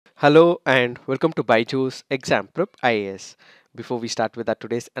Hello and welcome to Byjus Exam Prep IAS. Before we start with our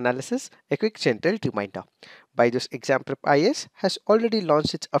today's analysis, a quick gentle reminder. Byjus Exam Prep IAS has already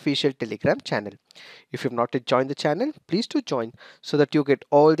launched its official Telegram channel. If you've not yet joined the channel, please do join so that you get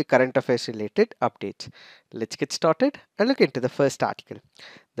all the current affairs related updates. Let's get started and look into the first article.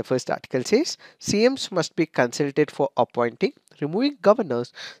 The first article says CMs must be consulted for appointing, removing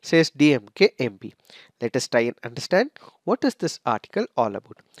governors, says DMK MP. Let us try and understand what is this article all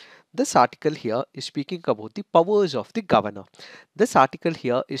about. This article here is speaking about the powers of the governor. This article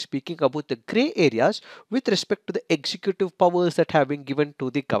here is speaking about the grey areas with respect to the executive powers that have been given to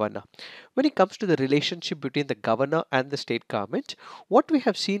the governor. When it comes to the relationship between the governor and the state government, what we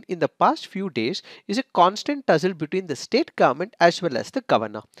have seen in the past few days is a constant tussle between the state government as well as the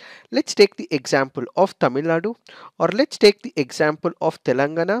governor. Let's take the example of Tamil Nadu, or let's take the example of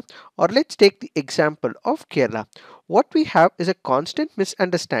Telangana, or let's take the example of Kerala. What we have is a constant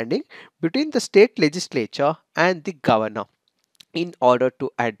misunderstanding between the state legislature and the governor. In order to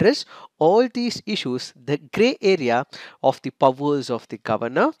address all these issues, the grey area of the powers of the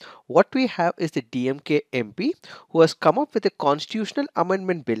governor, what we have is the DMK MP who has come up with a constitutional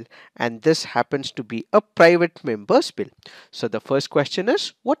amendment bill, and this happens to be a private member's bill. So the first question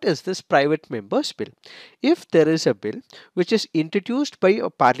is, what is this private member's bill? If there is a bill which is introduced by a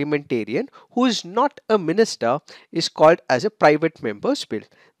parliamentarian who is not a minister, is called as a private member's bill.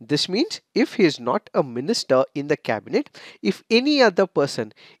 This means if he is not a minister in the cabinet, if any other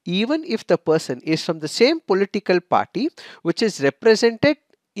person, even if the person is from the same political party which is represented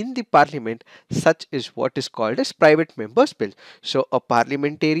in the parliament, such is what is called as private members bill. So a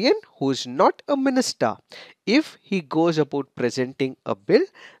parliamentarian who is not a minister, if he goes about presenting a bill,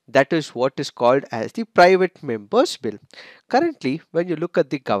 that is what is called as the private members bill. Currently, when you look at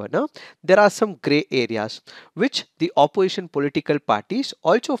the governor, there are some grey areas which the opposition political parties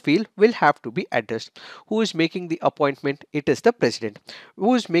also feel will have to be addressed. Who is making the appointment? It is the president.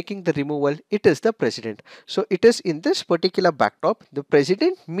 Who is making the removal? It is the president. So it is in this particular backdrop, the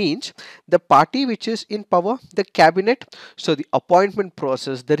president means the party which is in power, the cabinet. So the appointment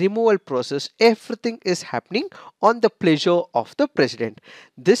process, the removal process, everything is happening on the pleasure of the president.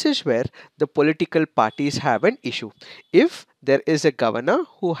 This is where the political parties have an issue. If there is a governor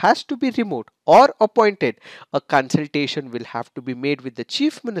who has to be removed or appointed, a consultation will have to be made with the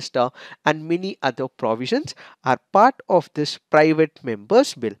chief minister, and many other provisions are part of this private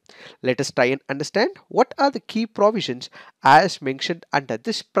members bill. Let us try and understand what are the key provisions as mentioned under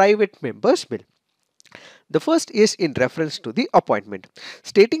this private members bill. The first is in reference to the appointment,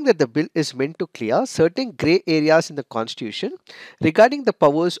 stating that the bill is meant to clear certain grey areas in the constitution regarding the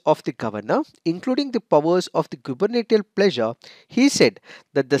powers of the governor, including the powers of the gubernatorial pleasure. He said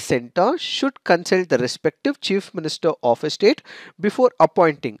that the centre should consult the respective chief minister of a state before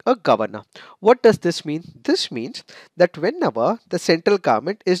appointing a governor. What does this mean? This means that whenever the central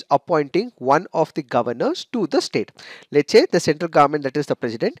government is appointing one of the governors to the state, let's say the central government, that is the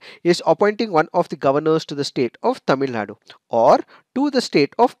president, is appointing one of the governors to the state of Tamil Nadu or to the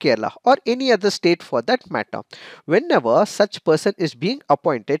state of Kerala or any other state for that matter. Whenever such person is being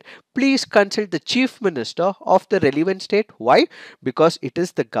appointed, please consult the chief minister of the relevant state. Why? Because it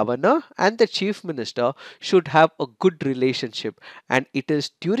is the governor and the chief minister should have a good relationship, and it is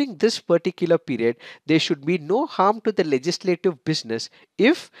during this particular period there should be no harm to the legislative business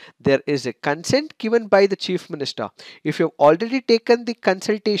if there is a consent given by the chief minister. If you have already taken the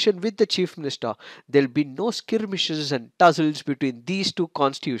consultation with the chief minister, there will be no skirmishes and tussles between these two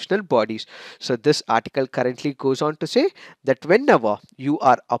constitutional bodies. So this article currently goes on to say that whenever you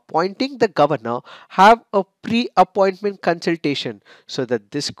are appointing the governor, have a pre-appointment consultation so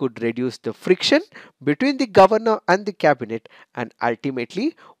that this could reduce the friction between the governor and the cabinet, and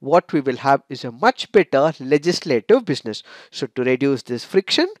ultimately what we will have is a much better legislative business. So to reduce this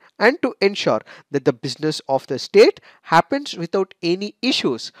friction and to ensure that the business of the state happens without any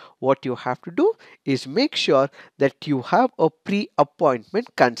issues, what you have to do is make sure that you have a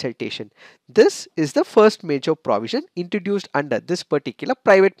pre-appointment consultation. This is the first major provision introduced under this particular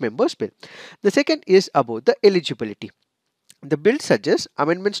private members bill. The second is about the eligibility. The bill suggests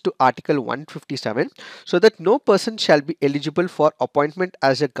amendments to Article 157 so that no person shall be eligible for appointment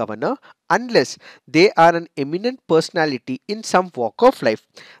as a governor unless they are an eminent personality in some walk of life.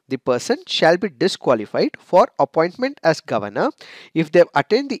 The person shall be disqualified for appointment as governor if they have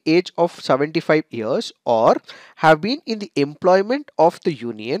attained the age of 75 years or have been in the employment of the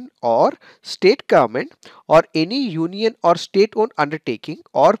union or state government or any union or state owned undertaking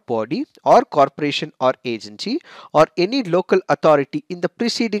or body or corporation or agency or any local authority in the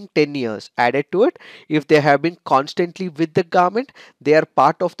preceding 10 years. Added to it, if they have been constantly with the government, they are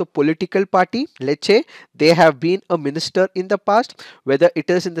part of the political party. Let's say they have been a minister in the past, whether it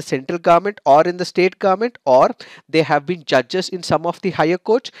is in the central government or in the state government, or they have been judges in some of the higher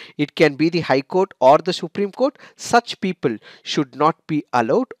courts. It can be the high court or the supreme court. Such people should not be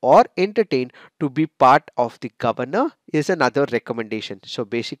allowed or entertained to be part of the governor is another recommendation. So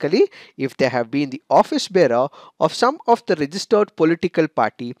basically, if they have been the office bearer of some of the registered political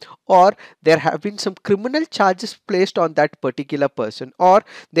party, or there have been some criminal charges placed on that particular person, or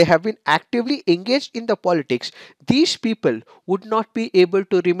they have been actively engaged in the politics, these people would not be able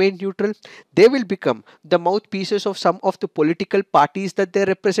to remain neutral. They will become the mouthpieces of some of the political parties that they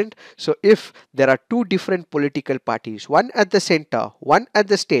represent. So if there are two different political parties, one at the center, one at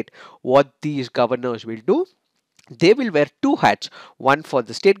the state, what these governors will do, they will wear two hats, one for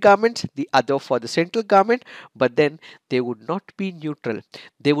the state governments, the other for the central government, but then they would not be neutral.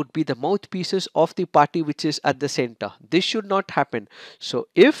 They would be the mouthpieces of the party which is at the center. This should not happen. So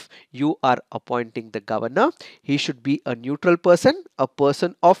if you are appointing the governor, he should be a neutral person, a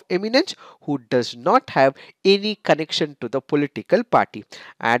person of eminence who does not have any connection to the political party.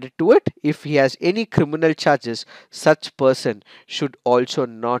 Added to it, if he has any criminal charges, such person should also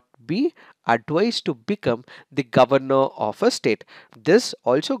not be advised to become the governor of a state. This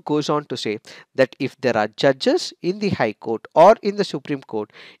also goes on to say that if there are judges in the high court or in the supreme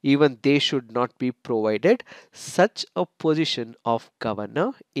court, even they should not be provided such a position of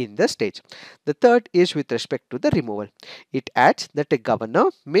governor in the state. The third is with respect to the removal. It adds that a governor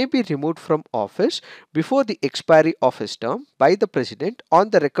may be removed from office before the expiry of his term by the president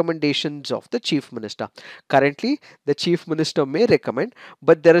on the recommendations of the chief minister. Currently, the chief minister may recommend,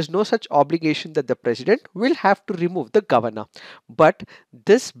 but there is no such obligation that the president will have to remove the governor. But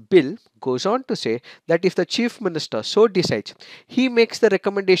this bill goes on to say that if the chief minister so decides, he makes the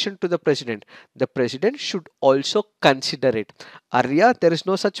recommendation to the president should also consider it. Earlier, there is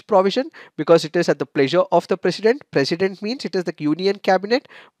no such provision because it is at the pleasure of the president. President means it is the union cabinet,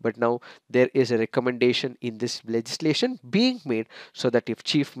 but now there is a recommendation in this legislation being made so that if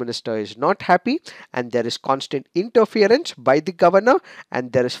chief minister is not happy and there is constant interference by the governor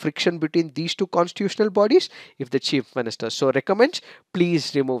and there is friction between these two constitutional bodies, if the chief minister so recommends,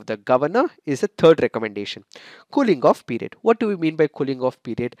 please remove the governor is the third recommendation. Cooling off period. What do we mean by cooling off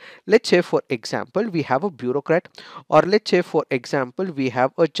period? Let's say for example we have a bureaucrat, or let's say for example we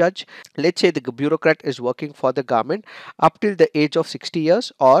have a judge. Let's say the bureaucrat is working for the government up till the age of 60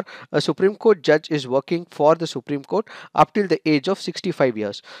 years, or a Supreme Court judge is working for the Supreme Court up till the age of 65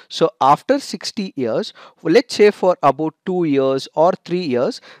 years. So after 60 years, let's say for about 2 years or 3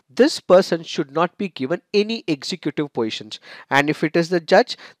 years, this person should not be given any executive positions. And if it is the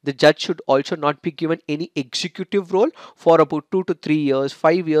judge should also not be given any executive role for about 2 to 3 years,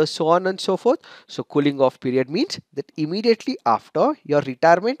 5 years, so on and so forth. So cooling off period means that immediately after your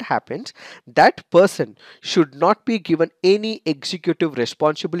retirement happens, that person should not be given any executive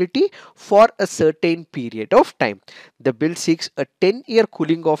responsibility for a certain period of time. The bill seeks a 10-year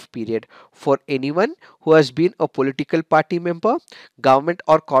cooling off period for anyone who has been a political party member, government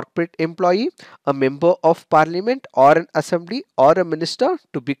or corporate employee, a member of parliament or an assembly, or a minister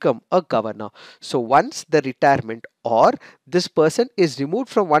to become a governor. So once the retirement or this person is removed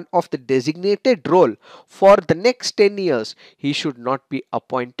from one of the designated role for the next 10 years, he should not be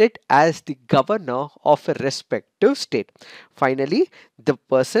appointed as the governor of a respective state. Finally, the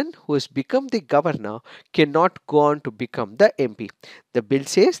person who has become the governor cannot go on to become the MP. The bill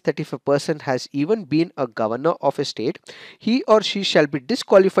says that if a person has even been a governor of a state, he or she shall be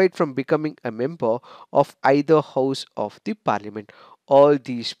disqualified from becoming a member of either house of the parliament. All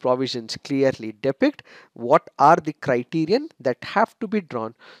these provisions clearly depict what are the criterion that have to be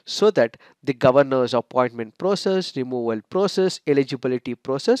drawn so that the governor's appointment process, removal process, eligibility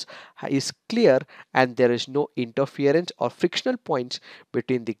process is clear and there is no interference or frictional points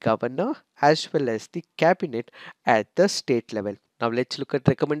between the governor as well as the cabinet at the state level. Now let's look at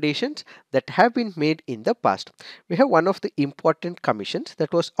recommendations that have been made in the past. We have one of the important commissions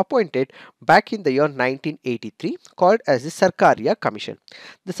that was appointed back in the year 1983 called as the Sarkaria Commission.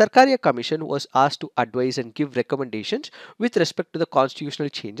 The Sarkaria Commission was asked to advise and give recommendations with respect to the constitutional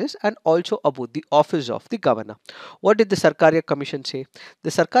changes and also about the office of the governor. What did the Sarkaria Commission say?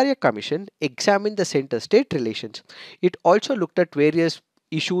 The Sarkaria Commission examined the center-state relations. It also looked at various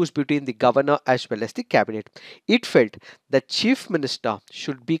issues between the governor as well as the cabinet. It felt the chief minister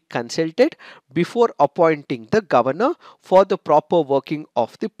should be consulted before appointing the governor for the proper working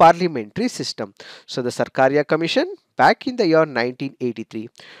of the parliamentary system. So the Sarkaria Commission back in the year 1983,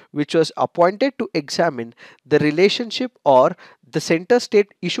 which was appointed to examine the relationship or the center state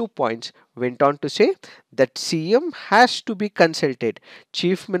issue points, went on to say that CM has to be consulted,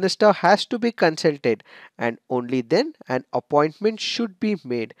 chief minister has to be consulted, and only then an appointment should be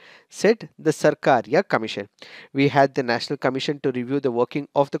made, said the Sarkaria Commission. We had the National Commission to review the working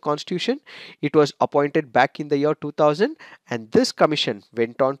of the constitution. It was appointed back in the year 2000, and this commission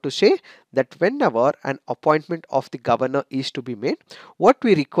went on to say that whenever an appointment of the governor is to be made, what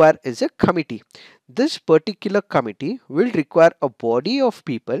we require is a committee. This particular committee will require a body of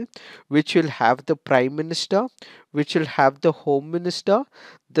people which will have the Prime Minister, which will have the Home Minister,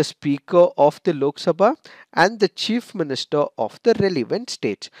 the Speaker of the Lok Sabha, and the Chief Minister of the relevant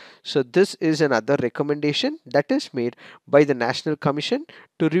states. So this is another recommendation that is made by the National Commission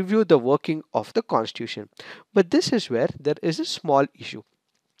to review the working of the Constitution. But this is where there is a small issue.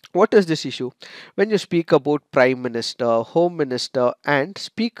 What is this issue? When you speak about Prime Minister, Home Minister, and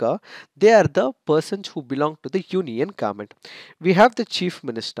Speaker, they are the persons who belong to the Union government. We have the Chief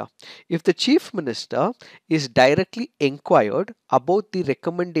Minister. If the Chief Minister is directly inquired about the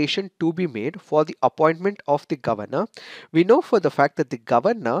recommendation to be made for the appointment of the governor, we know for the fact that the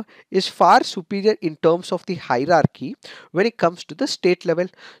governor is far superior in terms of the hierarchy when it comes to the state level.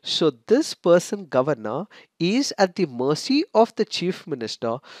 So this person, governor, is at the mercy of the Chief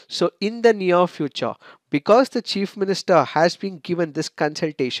Minister. So in the near future, because the Chief Minister has been given this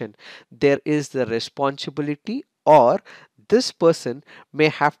consultation, there is the responsibility or this person may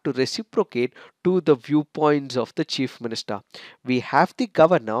have to reciprocate to the viewpoints of the Chief Minister. We have the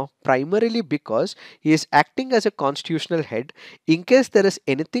governor primarily because he is acting as a constitutional head. In case there is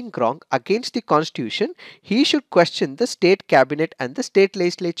anything wrong against the constitution, he should question the state cabinet and the state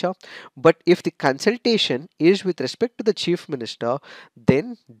legislature. But if the consultation is with respect to the Chief Minister,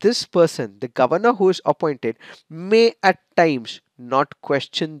 then this person, the governor who is appointed, may at times not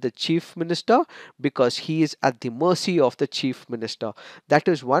question the Chief Minister because he is at the mercy of the Chief Minister. That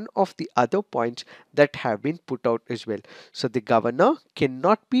is one of the other points that have been put out as well. So the governor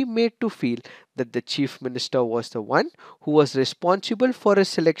cannot be made to feel that the Chief Minister was the one who was responsible for a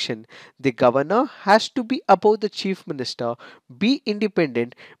selection. The governor has to be above the Chief Minister, be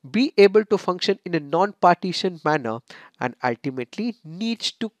independent, be able to function in a non-partisan manner, and ultimately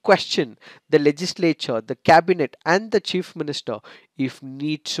needs to question the legislature, the cabinet, and the Chief Minister if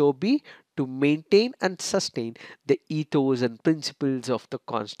need so be, to maintain and sustain the ethos and principles of the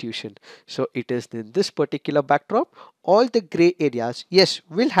constitution. So it is in this particular backdrop, all the gray areas, yes,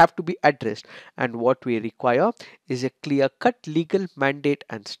 will have to be addressed, and what we require is a clear cut legal mandate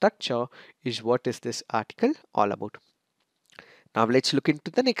and structure is what is this article all about. Now let's look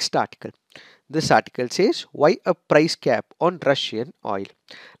into the next article. This article says, why a price cap on Russian oil?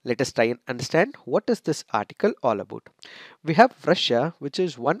 Let us try and understand what is this article all about. We have Russia, which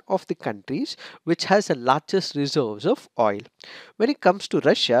is one of the countries which has the largest reserves of oil. When it comes to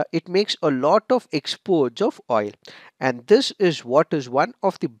Russia, it makes a lot of exports of oil, and this is what is one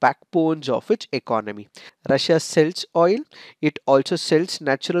of the backbones of its economy. Russia sells oil, it also sells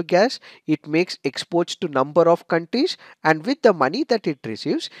natural gas, it makes exports to number of countries, and with the money that it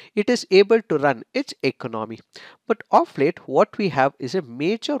receives, it is able to run its economy. But of late, what we have is a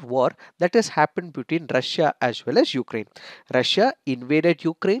major war that has happened between Russia as well as Ukraine. Russia invaded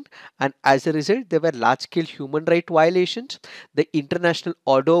Ukraine, and as a result, there were large scale human rights violations. The international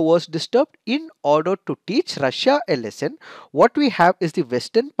order was disturbed. In order to teach Russia a lesson, what we have is the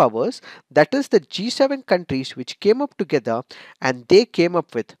Western powers, that is the G7 countries, which came up together and they came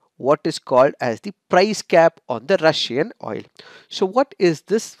up with what is called as the price cap on the Russian oil. So what is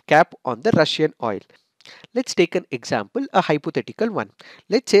this cap on the Russian oil? Let's take an example, a hypothetical one.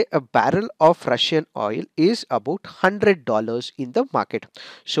 Let's say a barrel of Russian oil is about $100 in the market.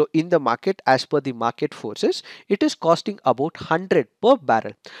 So in the market, as per the market forces, it is costing about 100 per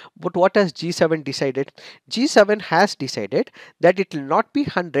barrel. But what has G7 decided? G7 has decided that it will not be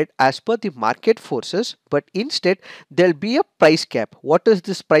 100 as per the market forces, but instead there will be a price cap. What is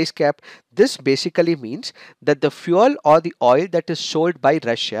this price cap? This basically means that the fuel or the oil that is sold by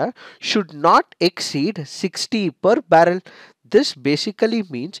Russia should not exceed 60 per barrel. This basically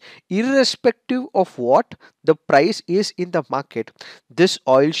means irrespective of what the price is in the market, this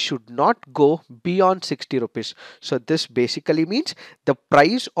oil should not go beyond 60 rupees. So this basically means the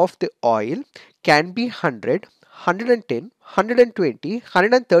price of the oil can be 100, 110, 120,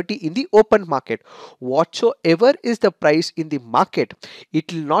 130 in the open market. Whatsoever is the price in the market,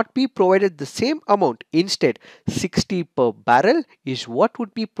 it will not be provided the same amount. Instead, 60 per barrel is what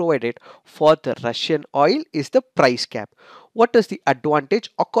would be provided for the Russian oil is the price cap. What is the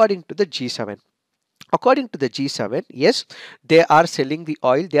advantage according to the G7? According to the G7, yes, they are selling the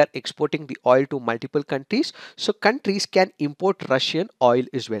oil, they are exporting the oil to multiple countries. So countries can import Russian oil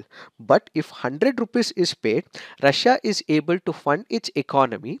as well. But if 100 rupees is paid, Russia is able to fund its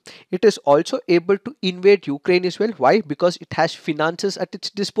economy. It is also able to invade Ukraine as well. Why? Because it has finances at its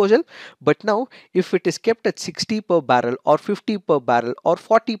disposal. But now, if it is kept at 60 per barrel or 50 per barrel or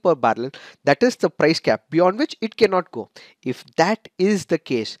 40 per barrel, that is the price cap beyond which it cannot go. If that is the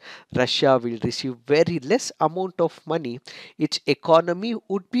case, Russia will receive very less amount of money, its economy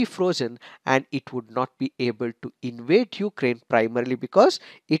would be frozen and it would not be able to invade Ukraine primarily because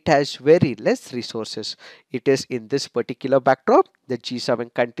it has very less resources. It is in this particular backdrop the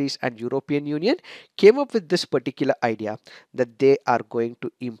G7 countries and European Union came up with this particular idea that they are going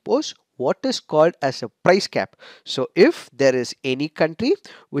to impose what is called as a price cap. So if there is any country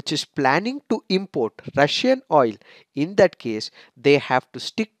which is planning to import Russian oil, in that case they have to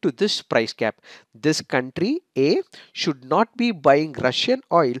stick to this price cap. This country A should not be buying Russian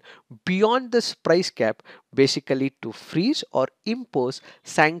oil beyond this price cap, basically to freeze or impose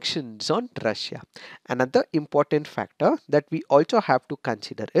sanctions on Russia. Another important factor that we also have to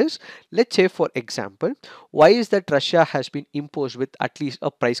consider is, let's say for example, why is that Russia has been imposed with at least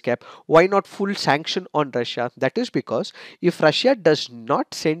a price cap? Why not full sanction on Russia? That is because if Russia does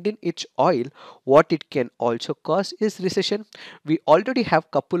not send in its oil, what it can also cause is recession. We already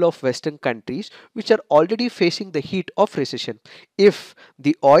have couple of Western countries which are already facing the heat of recession. If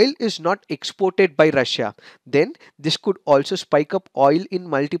the oil is not exported by Russia, then this could also spike up oil in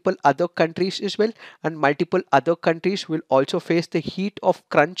multiple other countries as well, and multiple other countries will also face the heat of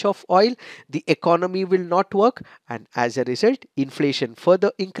crunch of oil. The economy will not work, and as a result inflation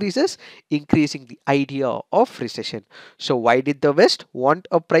further increases, increasing the idea of recession. So why did the West want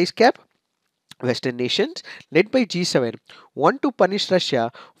a price cap? Western nations, led by G7, want to punish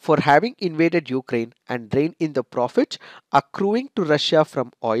Russia for having invaded Ukraine and drain in the profits accruing to Russia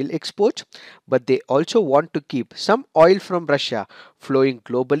from oil exports, but they also want to keep some oil from Russia flowing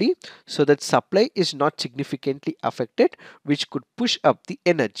globally so that supply is not significantly affected, which could push up the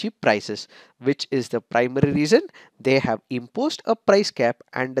energy prices, which is the primary reason they have imposed a price cap,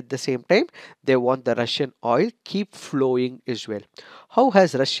 and at the same time they want the Russian oil keep flowing as well. How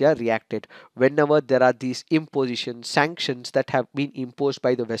has Russia reacted whenever there are these impositions, sanctions that have been imposed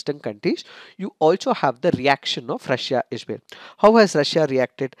by the Western countries? You also have the reaction of Russia as well. How has Russia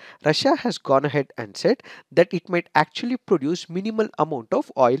reacted? Russia has gone ahead and said that it might actually produce minimal amount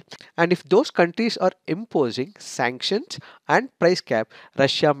of oil, and if those countries are imposing sanctions and price cap,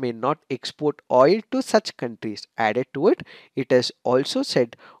 Russia may not export oil to such countries. Added to it, it has also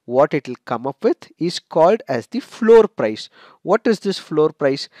said what it will come up with is called as the floor price. What is this floor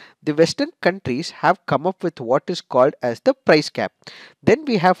price? The Western countries have come up with what is called as the price cap. Then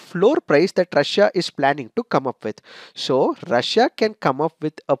we have floor price that Russia is planning to come up with. So Russia can come up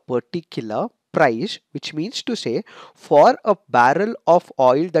with a particular price, which means to say for a barrel of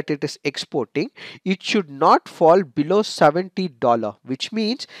oil that it is exporting, it should not fall below $70, which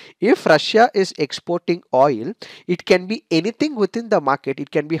means if Russia is exporting oil, it can be anything within the market,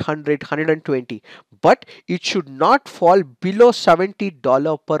 it can be 100, 120, but it should not fall below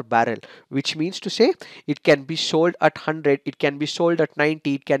 $70 per barrel, which means to say it can be sold at 100, it can be sold at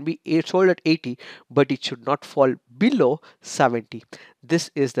 90, it can be sold at 80, but it should not fall below 70.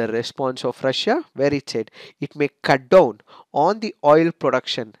 This is the response of Russia, where it said it may cut down on the oil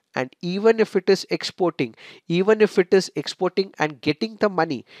production, and even if it is exporting, and getting the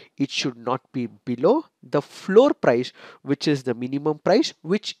money, it should not be below the floor price, which is the minimum price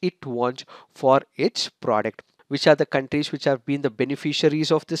which it wants for its product. Which are the countries which have been the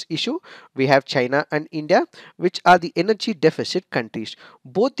beneficiaries of this issue? We have China and India, which are the energy deficit countries.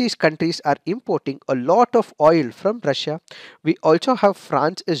 Both these countries are importing a lot of oil from Russia. We also have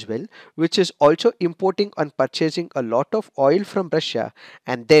France as well, which is also importing and purchasing a lot of oil from Russia.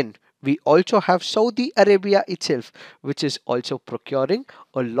 And then We also have Saudi Arabia itself, which is also procuring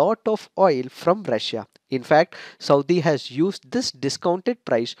a lot of oil from Russia. In fact, Saudi has used this discounted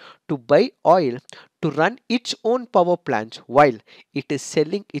price to buy oil to run its own power plants while it is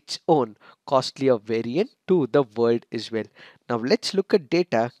selling its own costlier variant to the world as well. Now let's look at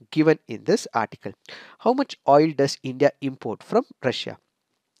data given in this article. How much oil does India import from Russia?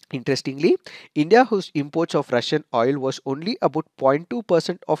 Interestingly, India, whose imports of Russian oil was only about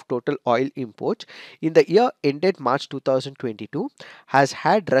 0.2% of total oil imports in the year ended March 2022, has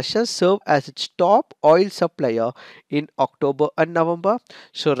had Russia serve as its top oil supplier in October and November.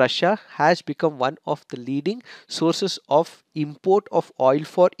 So, Russia has become one of the leading sources of import of oil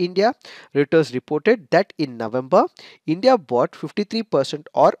for India. Reuters reported that in November, India bought 53%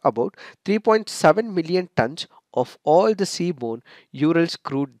 or about 3.7 million tons of all the seaborne Urals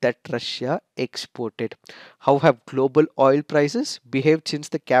crude that Russia exported. How have global oil prices behaved since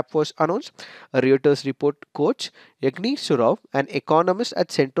the cap was announced? A Reuters report quotes Yevgeny Surov, an economist at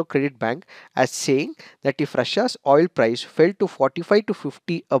Central Credit Bank, as saying that if Russia's oil price fell to 45 to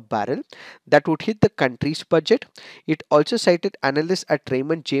 50 a barrel, that would hit the country's budget. It also cited analysts at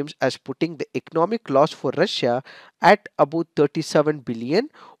Raymond James as putting the economic loss for Russia at about 37 billion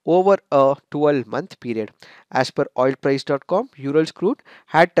over a 12-month period. As per oilprice.com, Urals crude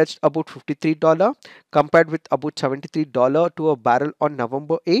had touched about $53 compared with about $73 to a barrel on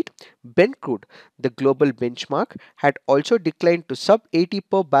November 8. Brent crude, the global benchmark, had also declined to sub 80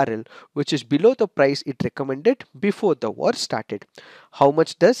 per barrel, which is below the price it recommended before the war started. How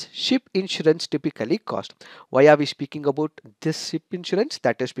much does ship insurance typically cost? Why are we speaking about this ship insurance?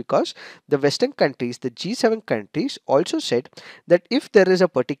 That is because the Western countries, the G7 countries, also said that if there is a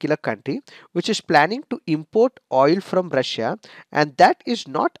particular country which is planning to import oil from Russia and that is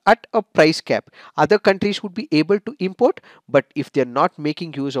not at a price cap, other countries would be able to import, but if they are not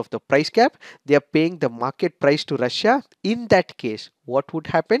making use of the price cap, they are paying the market price to Russia. In that case, what would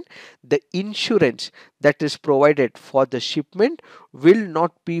happen? The insurance that is provided for the shipment will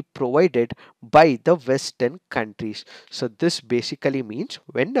not be provided by the Western countries. So, this basically means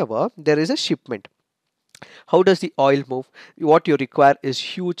whenever there is a shipment, how does the oil move? What you require is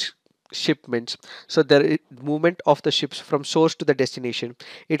huge shipments. So the movement of the ships from source to the destination,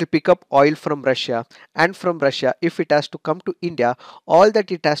 it will pick up oil from Russia, and from Russia, if it has to come to India, all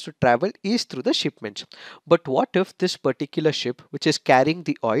that it has to travel is through the shipments. But what if this particular ship which is carrying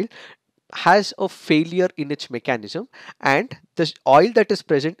the oil has a failure in its mechanism and the oil that is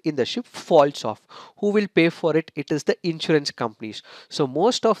present in the ship falls off? Who will pay for it? It is the insurance companies. So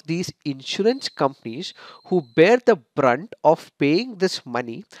most of these insurance companies who bear the brunt of paying this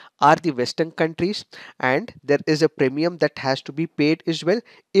money are the Western countries, and there is a premium that has to be paid as well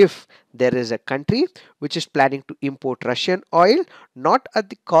if there is a country which is planning to import Russian oil not at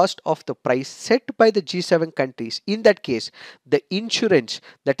the cost of the price set by the G7 countries. In that case, the insurance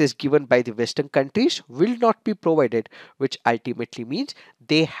that is given by the Western countries will not be provided, which ultimately means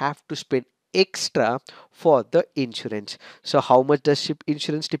they have to spend extra for the insurance. So how much does ship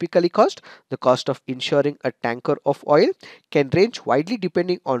insurance typically cost? The cost of insuring a tanker of oil can range widely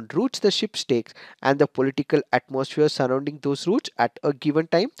depending on routes the ship takes and the political atmosphere surrounding those routes at a given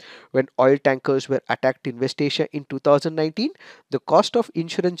time. When oil tankers were attacked in West Asia in 2019, the cost of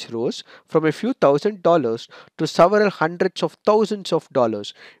insurance rose from a few $1,000s to several hundreds of thousands of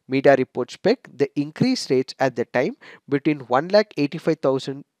dollars. Media reports spec the increase rates at the time between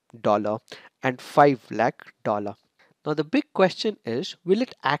 $1,85,000 and $5 lakh. Now, the big question is, will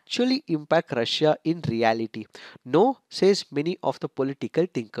it actually impact Russia in reality? No, says many of the political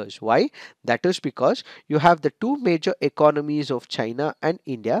thinkers. Why? That is because you have the two major economies of China and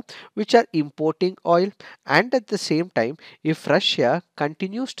India, which are importing oil, and at the same time, if Russia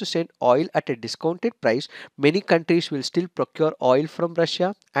continues to send oil at a discounted price, many countries will still procure oil from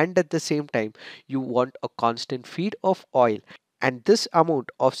Russia, and at the same time, you want a constant feed of oil. And this amount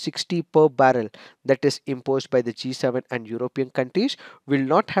of 60 per barrel that is imposed by the G7 and European countries will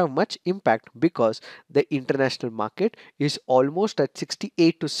not have much impact because the international market is almost at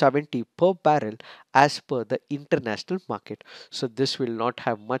 68 to 70 per barrel as per the international market. So this will not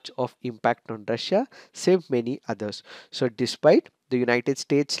have much of impact on Russia, save many others. So despite the United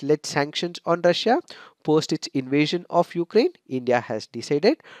States led sanctions on Russia post its invasion of Ukraine, India has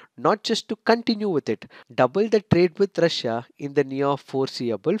decided not just to continue with it, double the trade with Russia in the near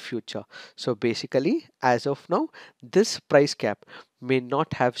foreseeable future. So basically, as of now, this price cap may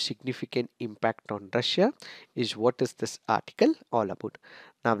not have significant impact on Russia, is what is this article all about.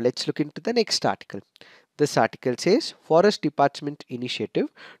 Now let's look into the next article. This article says Forest Department initiative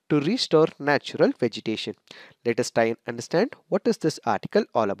to restore natural vegetation. Let us try and understand what is this article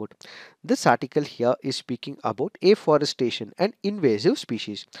all about. This article here is speaking about afforestation and invasive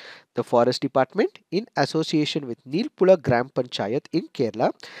species. The Forest Department, in association with Neelpula Gram Panchayat in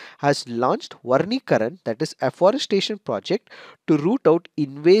Kerala, has launched Varnikaran, that is afforestation project, to root out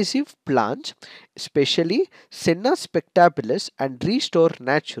invasive plants, especially Senna spectabilis, and restore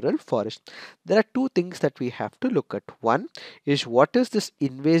natural forest. There are two things that we have to look at. One is what is this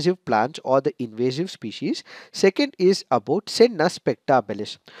invasive plants or the invasive species. Second is about Senna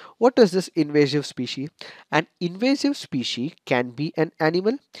spectabilis. What is this invasive species? An invasive species can be an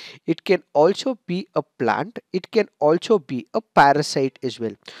animal. It can also be a plant. It can also be a parasite as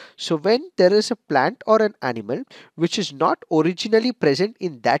well. So when there is a plant or an animal which is not originally present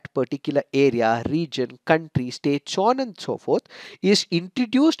in that particular area, region, country, state, so on and so forth, is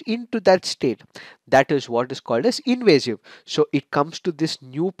introduced into that state, that is what is called as invasive. So it comes to this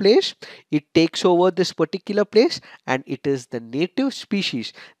new place, it takes over this particular place, and it is the native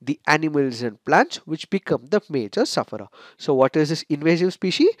species, the animals and plants, which become the major sufferer. So what is this invasive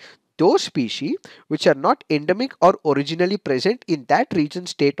species? Those species which are not endemic or originally present in that region,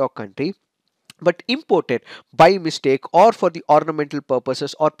 state or country, but imported by mistake or for the ornamental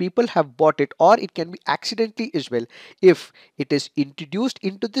purposes, or people have bought it, or it can be accidentally as well. If it is introduced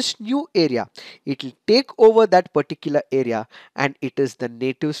into this new area, it will take over that particular area, and it is the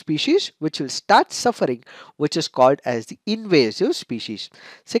native species which will start suffering, which is called as the invasive species.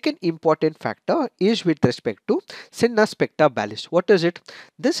 Second important factor is with respect to Senna spectabilis. What is it?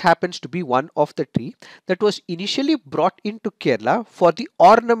 This happens to be one of the tree that was initially brought into Kerala for the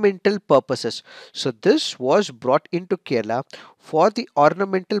ornamental purposes. So this was brought into Kerala for the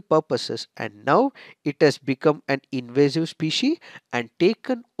ornamental purposes, and now it has become an invasive species and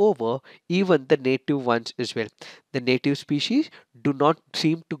taken over even the native ones as well. The native species do not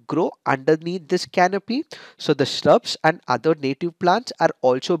seem to grow underneath this canopy, so the shrubs and other native plants are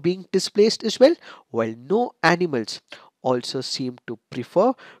also being displaced as well, while no animals also seem to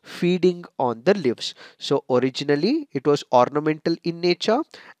prefer feeding on the leaves. So originally it was ornamental in nature.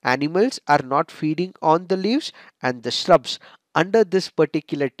 Animals are not feeding on the leaves, and the shrubs under this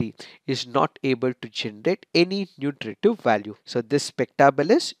particular tree is not able to generate any nutritive value. So this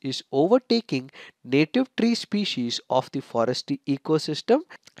spectabilis is overtaking native tree species of the forestry ecosystem,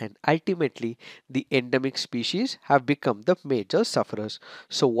 and ultimately the endemic species have become the major sufferers.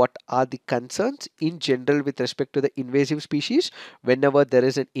 So what are the concerns in general with respect to the invasive species? Whenever there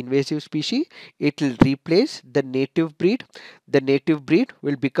is an invasive species, it will replace the native breed. The native breed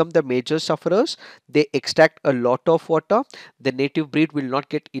will become the major sufferers. They extract a lot of water. The native breed will not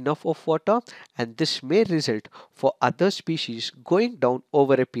get enough of water, and this may result for other species going down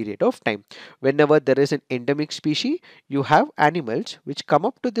over a period of time. Whenever there is an endemic species, you have animals which come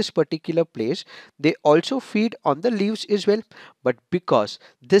up to this particular place. They also feed on the leaves as well, but because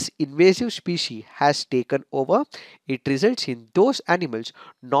this invasive species has taken over, it results in those animals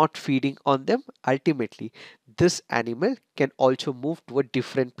not feeding on them. Ultimately, this animal can also move to a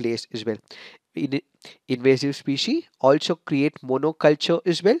different place as well. In invasive species also create monoculture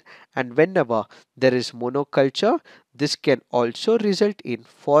as well, and whenever there is monoculture, this can also result in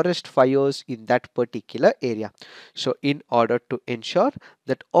forest fires in that particular area. So in order to ensure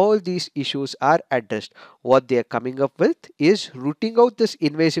that all these issues are addressed, what they are coming up with is rooting out this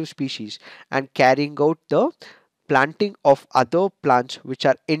invasive species and carrying out the planting of other plants which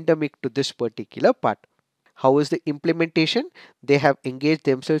are endemic to this particular part. How is the implementation? They have engaged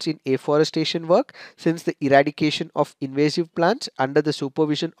themselves in afforestation work since the eradication of invasive plants under the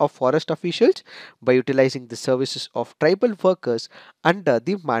supervision of forest officials by utilizing the services of tribal workers under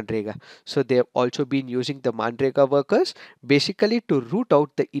the Manrega. So they have also been using the Manrega workers basically to root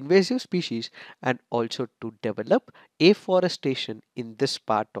out the invasive species and also to develop afforestation in this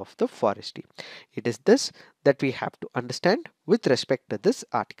part of the forestry. It is this that we have to understand with respect to this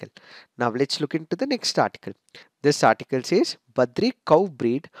article. Now let's look into the next article. This article says Badri cow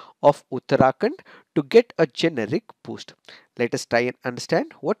breed of Uttarakhand to get a generic boost. Let us try and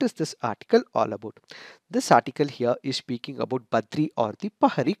understand what is this article all about. This article here is speaking about Badri or the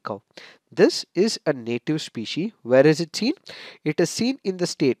Pahari cow. This is a native species. Where is it seen? It is seen in the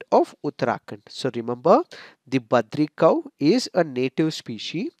state of Uttarakhand. So remember, the Badri cow is a native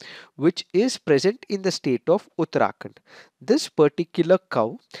species which is present in the state of Uttarakhand. This particular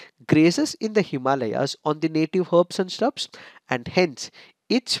cow grazes in the Himalayas on the native herbs and shrubs, and hence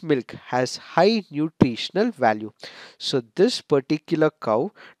its milk has high nutritional value. So this particular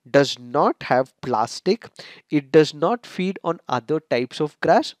cow does not have plastic, it does not feed on other types of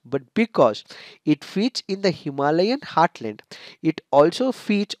grass, but because it feeds in the Himalayan heartland, it also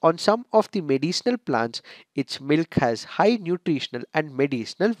feeds on some of the medicinal plants. Its milk has high nutritional and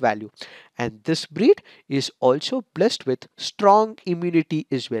medicinal value, and this breed is also blessed with strong immunity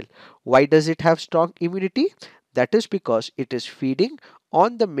as well. Why does it have strong immunity? That is because it is feeding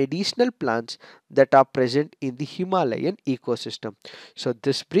on the medicinal plants that are present in the Himalayan ecosystem. So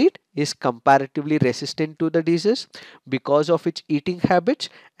this breed is comparatively resistant to the disease because of its eating habits,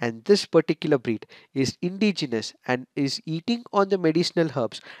 and this particular breed is indigenous and is eating on the medicinal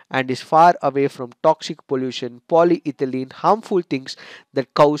herbs and is far away from toxic pollution, polyethylene, harmful things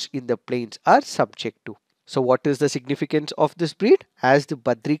that cows in the plains are subject to. So what is the significance of this breed? As the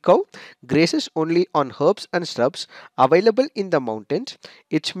Badri cow grazes only on herbs and shrubs available in the mountains,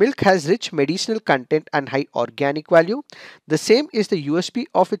 its milk has rich medicinal content and high organic value. The same is the USP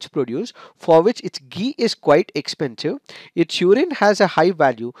of its produce, for which its ghee is quite expensive. Its urine has a high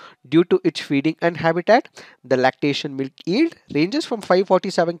value due to its feeding and habitat. The lactation milk yield ranges from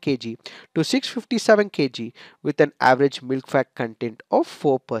 547 kg to 657 kg with an average milk fat content of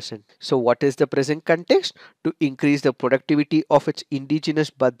 4%. So what is the present context? To increase the productivity of its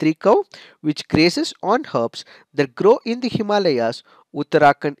indigenous Badri cow, which grazes on herbs that grow in the Himalayas,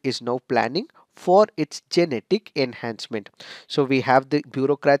 Uttarakhand is now planning for its genetic enhancement. So we have the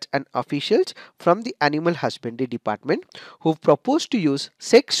bureaucrats and officials from the animal husbandry department who propose to use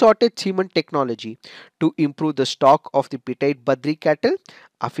sex sorted semen technology to improve the stock of the petite Badri cattle.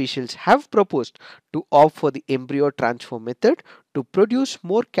 Officials have proposed to opt for the embryo transfer method to produce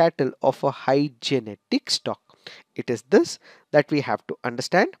more cattle of a high genetic stock. It is this that we have to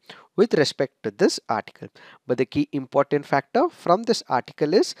understand with respect to this article. But the key important factor from this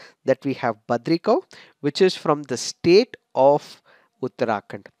article is that we have Badri cow, which is from the state of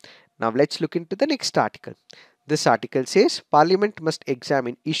Uttarakhand. Now let's look into the next article. This article says Parliament must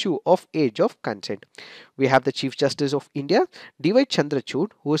examine issue of age of consent. We have the Chief Justice of India, D.Y. Chandrachud,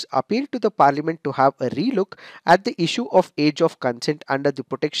 who has appealed to the Parliament to have a relook at the issue of age of consent under the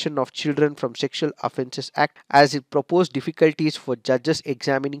Protection of Children from Sexual Offences Act, as it proposed difficulties for judges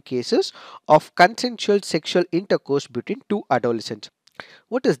examining cases of consensual sexual intercourse between two adolescents.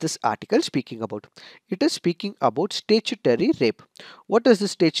 What is this article speaking about? It is speaking about statutory rape. What is the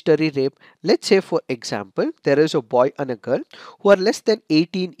statutory rape? Let's say, for example, there is a boy and a girl who are less than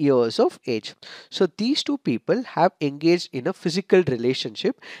 18 years of age. So these two people have engaged in a physical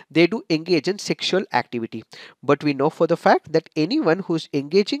relationship. They do engage in sexual activity. But we know for the fact that anyone who is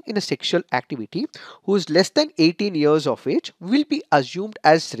engaging in a sexual activity who is less than 18 years of age will be assumed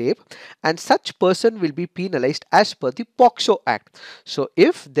as rape, and such person will be penalized as per the POCSO Act. So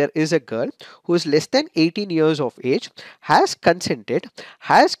if there is a girl who is less than 18 years of age, has consented,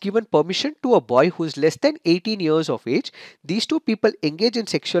 has given permission to a boy who is less than 18 years of age, these two people engage in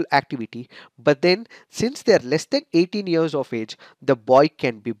sexual activity, but then since they are less than 18 years of age, the boy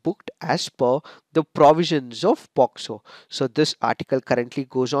can be booked as per the provisions of POCSO. So this article currently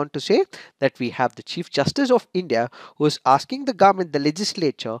goes on to say that we have the Chief Justice of India who is asking the government, the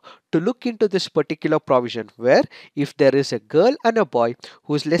legislature, to look into this particular provision where if there is a girl and a boy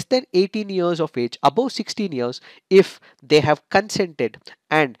who is less than 18 years of age, above 16 years, if they have consented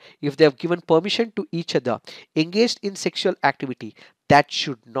and if they have given permission to each other, engaged in sexual activity, that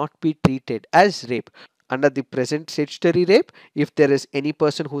should not be treated as rape. Under the present statutory rape, if there is any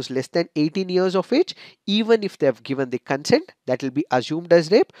person who is less than 18 years of age, even if they have given the consent, that will be assumed as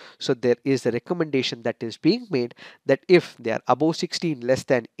rape. So there is a recommendation that is being made that if they are above 16, less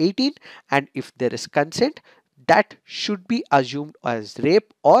than 18, and if there is consent, that should be assumed as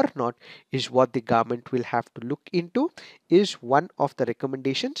rape or not, is what the government will have to look into, is one of the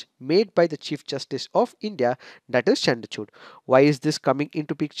recommendations made by the Chief Justice of India, that is Chandrachud. Why is this coming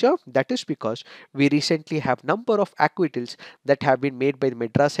into picture? That is because we recently have number of acquittals that have been made by the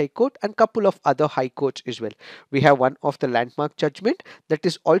Madras High Court and couple of other high courts as well. We have one of the landmark judgment that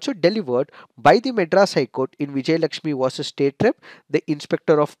is also delivered by the Madras High Court in Vijay Lakshmi versus State Rep, the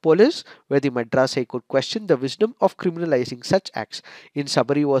Inspector of Police, where the Madras High Court questioned the wisdom of criminalizing such acts. In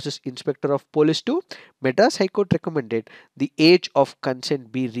Sabari versus Inspector of Police 2, Madras High Court recommended the age of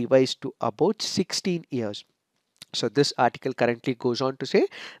consent be revised to about 16 years. So this article currently goes on to say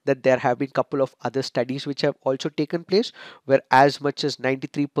that there have been couple of other studies which have also taken place where as much as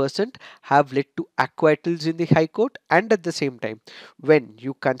 93% have led to acquittals in the High Court, and at the same time when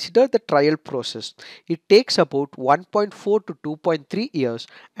you consider the trial process, it takes about 1.4 to 2.3 years,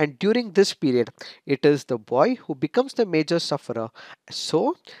 and during this period it is the boy who becomes the major sufferer.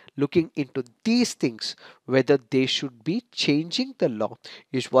 So looking into these things, whether they should be changing the law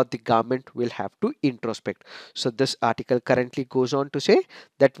is what the government will have to introspect. So this article currently goes on to say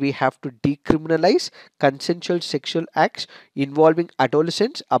that we have to decriminalize consensual sexual acts involving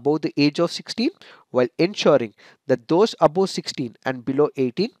adolescents above the age of 16, while ensuring that those above 16 and below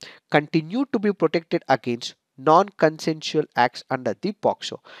 18 continue to be protected against non-consensual acts under the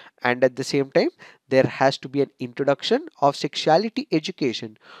POCSO. And at the same time, there has to be an introduction of sexuality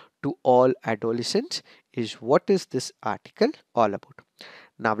education to all adolescents is what is this article all about.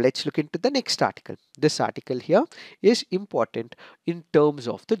 Now let's look into the next article. This article here is important in terms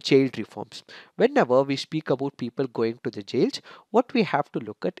of the jail reforms. Whenever we speak about people going to the jails, what we have to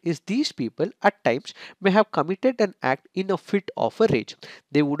look at is these people at times may have committed an act in a fit of a rage.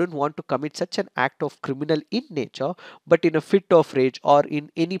 They wouldn't want to commit such an act of criminal in nature, but in a fit of rage or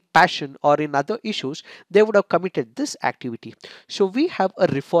in any passion or in other issues, they would have committed this activity. So we have a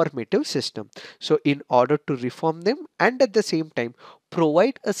reformative system. So in order to reform them and at the same time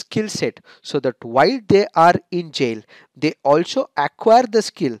provide a skill set so that while they are in jail they also acquire the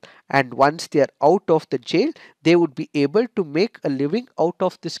skill, and once they are out of the jail they would be able to make a living out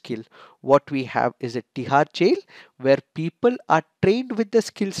of the skill. What we have is a Tihar jail where people are trained with the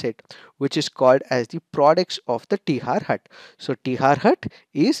skill set which is called as the products of the Tihar hut. So Tihar hut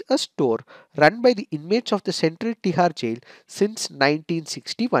is a store run by the inmates of the central Tihar jail since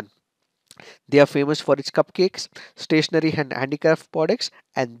 1961. They are famous for its cupcakes, stationery and handicraft products,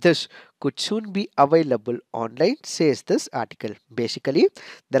 and this could soon be available online, says this article. Basically,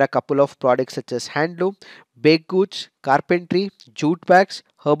 there are a couple of products such as handloom, baked goods, carpentry, jute bags,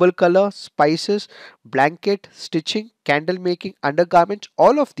 herbal color, spices, blanket, stitching, candle making, undergarments.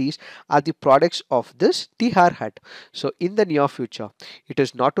 All of these are the products of this Tihar hut. So, in the near future, it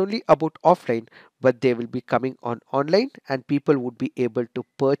is not only about offline but they will be coming on online and people would be able to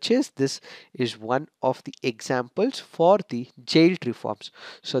purchase. This is one of the examples for the jail reforms.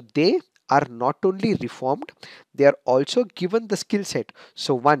 So they are not only reformed, they are also given the skill set.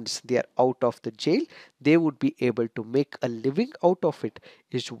 So once they are out of the jail, they would be able to make a living out of it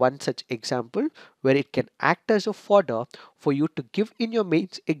is one such example where it can act as a fodder for you to give in your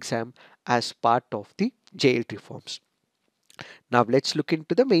mains exam as part of the jail reforms. Now let's look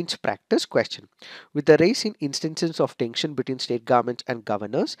into the mains practice question. With the rise in instances of tension between state governments and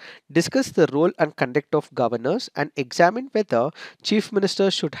governors, discuss the role and conduct of governors and examine whether chief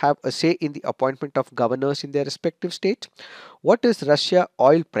ministers should have a say in the appointment of governors in their respective states. What is Russia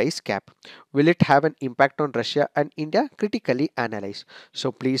oil price cap? Will it have an impact on Russia and India? Critically analyze.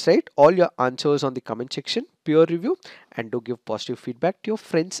 So please write all your answers on the comment section, peer review, and do give positive feedback to your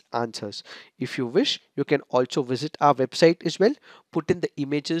friends' answers. If you wish, you can also visit our website as well, put in the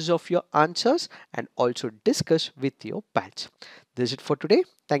images of your answers, and also discuss with your pals. This is it for today.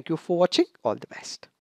 Thank you for watching. All the best.